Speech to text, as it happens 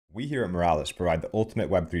We here at Moralis provide the ultimate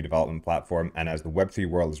Web3 development platform, and as the Web3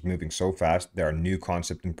 world is moving so fast, there are new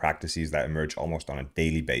concepts and practices that emerge almost on a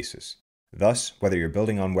daily basis. Thus, whether you're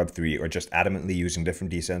building on Web3 or just adamantly using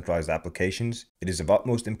different decentralized applications, it is of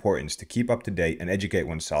utmost importance to keep up to date and educate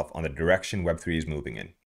oneself on the direction Web3 is moving in.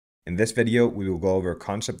 In this video, we will go over a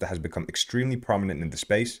concept that has become extremely prominent in the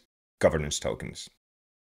space: governance tokens.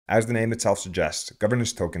 As the name itself suggests,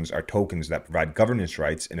 governance tokens are tokens that provide governance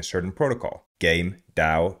rights in a certain protocol, game,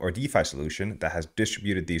 DAO, or DeFi solution that has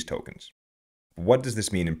distributed these tokens. But what does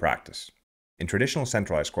this mean in practice? In traditional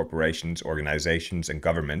centralized corporations, organizations, and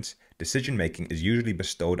governments, decision-making is usually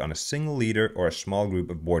bestowed on a single leader or a small group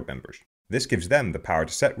of board members. This gives them the power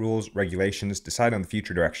to set rules, regulations, decide on the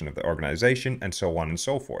future direction of the organization, and so on and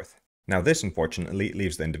so forth. Now this, unfortunately,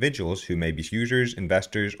 leaves the individuals who may be users,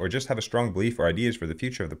 investors, or just have a strong belief or ideas for the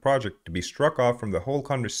future of the project to be struck off from the whole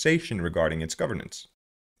conversation regarding its governance.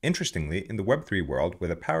 Interestingly, in the Web3 world, with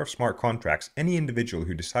the power of smart contracts, any individual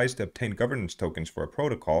who decides to obtain governance tokens for a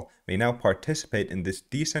protocol may now participate in this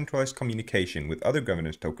decentralized communication with other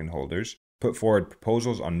governance token holders, put forward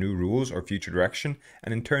proposals on new rules or future direction,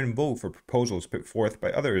 and in turn vote for proposals put forth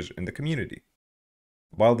by others in the community.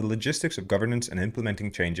 While the logistics of governance and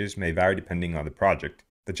implementing changes may vary depending on the project,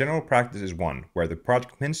 the general practice is one where the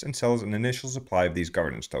project mints and sells an initial supply of these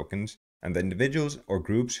governance tokens, and the individuals or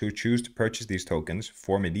groups who choose to purchase these tokens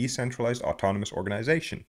form a decentralized autonomous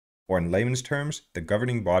organization, or in layman's terms, the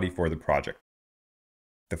governing body for the project.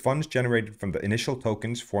 The funds generated from the initial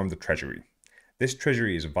tokens form the treasury. This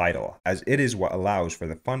treasury is vital, as it is what allows for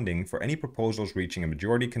the funding for any proposals reaching a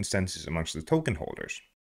majority consensus amongst the token holders.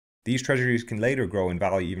 These treasuries can later grow in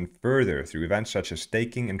value even further through events such as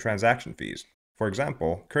staking and transaction fees. For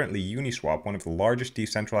example, currently Uniswap, one of the largest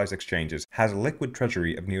decentralized exchanges, has a liquid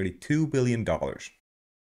treasury of nearly $2 billion.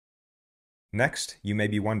 Next, you may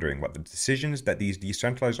be wondering what the decisions that these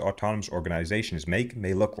decentralized autonomous organizations make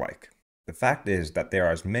may look like. The fact is that there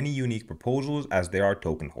are as many unique proposals as there are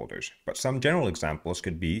token holders, but some general examples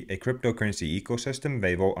could be a cryptocurrency ecosystem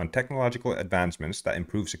may vote on technological advancements that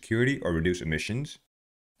improve security or reduce emissions.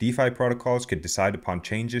 DeFi protocols could decide upon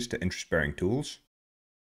changes to interest-bearing tools.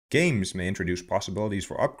 Games may introduce possibilities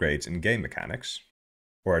for upgrades in game mechanics.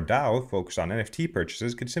 Or a DAO focused on NFT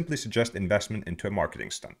purchases could simply suggest investment into a marketing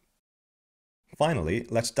stunt. Finally,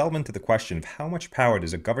 let's delve into the question of how much power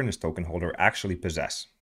does a governance token holder actually possess.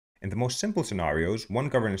 In the most simple scenarios, one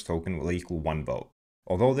governance token will equal one vote.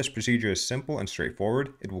 Although this procedure is simple and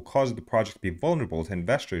straightforward, it will cause the project to be vulnerable to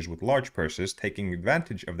investors with large purses taking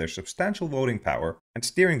advantage of their substantial voting power and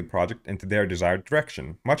steering the project into their desired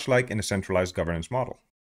direction, much like in a centralized governance model.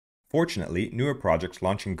 Fortunately, newer projects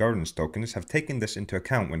launching governance tokens have taken this into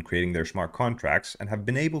account when creating their smart contracts and have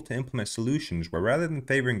been able to implement solutions where rather than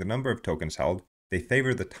favoring the number of tokens held, they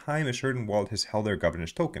favor the time a certain wallet has held their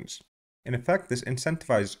governance tokens. In effect, this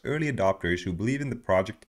incentivizes early adopters who believe in the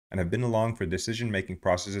project and have been along for decision-making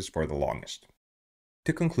processes for the longest.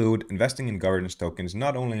 To conclude, investing in governance tokens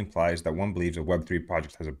not only implies that one believes a Web3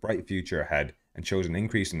 project has a bright future ahead and shows an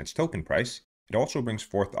increase in its token price, it also brings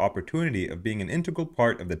forth the opportunity of being an integral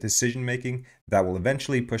part of the decision-making that will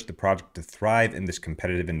eventually push the project to thrive in this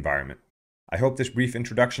competitive environment. I hope this brief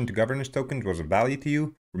introduction to governance tokens was of value to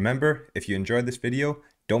you. Remember, if you enjoyed this video,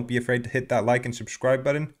 don't be afraid to hit that like and subscribe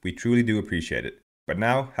button. We truly do appreciate it. But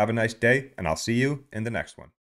now, have a nice day, and I'll see you in the next one.